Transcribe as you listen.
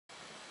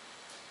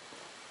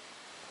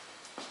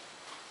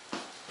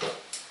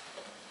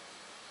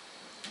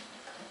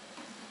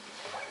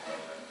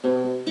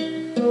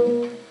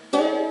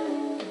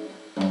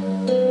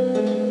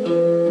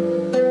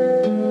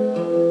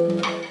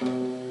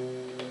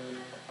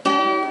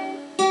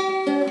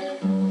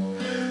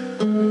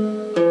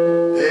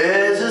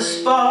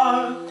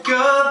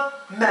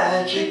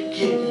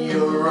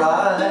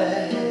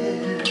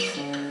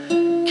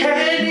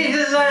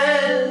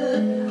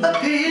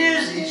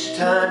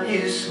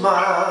you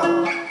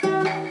smile.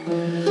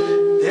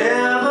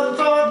 Never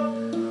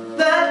thought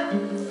that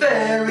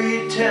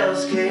fairy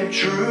tales came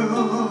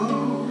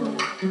true,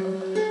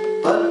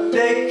 but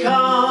they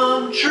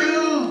come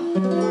true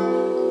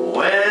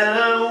when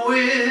I'm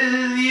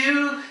with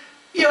you.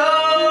 You're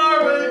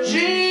a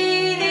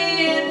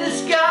genie in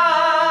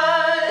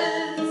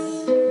disguise,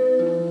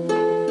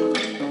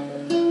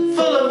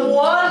 full of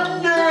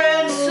wonder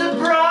and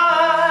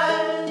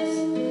surprise.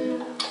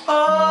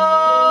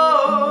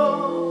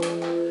 Oh,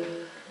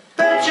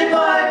 betcha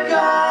by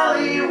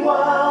golly,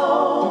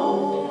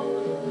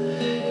 wow,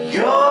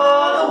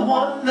 you're the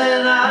one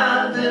that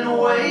I've been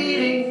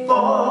waiting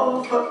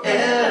for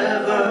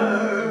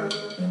forever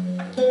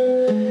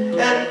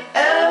and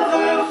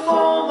ever.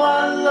 For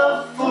my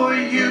love for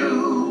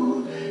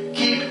you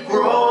keep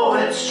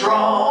growing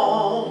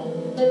strong,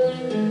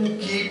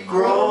 keep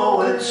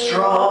growing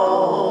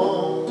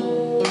strong.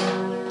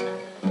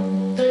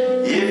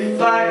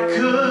 If I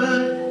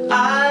could,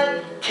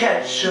 I'd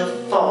catch a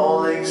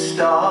falling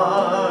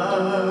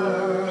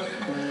star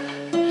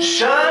to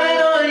shine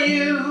on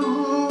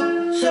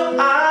you, so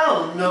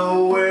I'll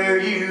know where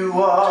you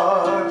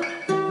are.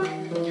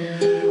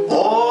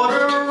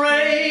 Order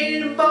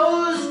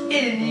rainbows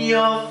in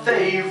your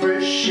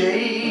favorite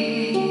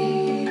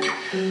shade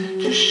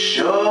to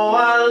show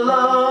I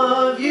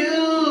love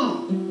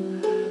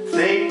you,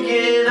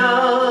 thinking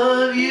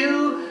of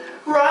you.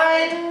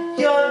 Write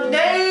your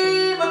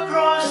name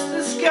across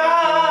the sky.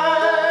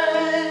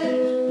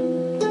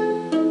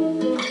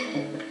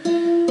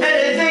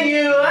 Anything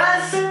you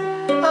ask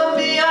of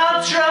me,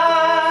 I'll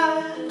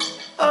try.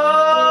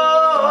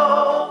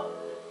 Oh,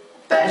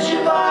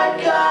 betcha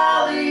by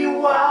golly,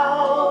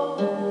 wow,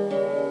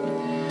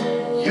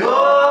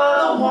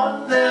 you're the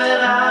one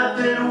that I've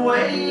been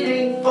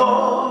waiting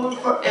for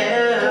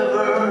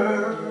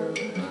forever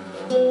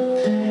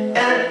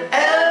and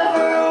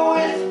ever.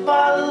 With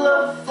my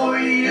love for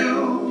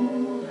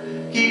you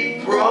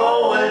keep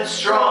growing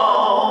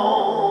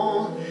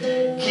strong,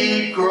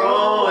 keep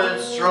growing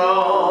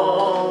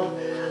strong.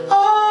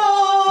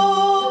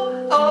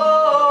 Oh,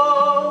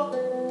 oh,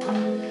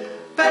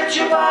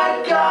 betcha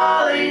by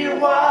golly,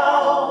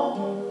 wow,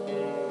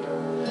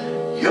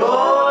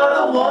 you're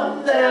the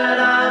one that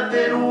I've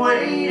been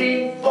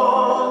waiting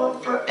for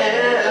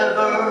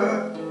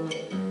forever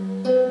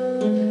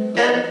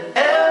and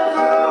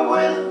ever.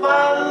 With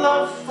my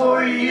love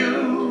for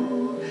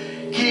you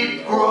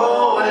keep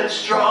growing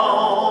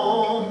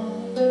strong,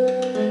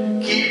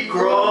 keep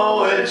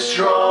growing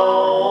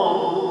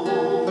strong.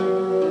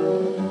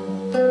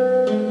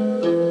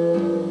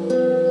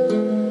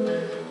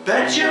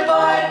 Betcha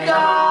by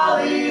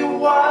golly,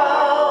 wow.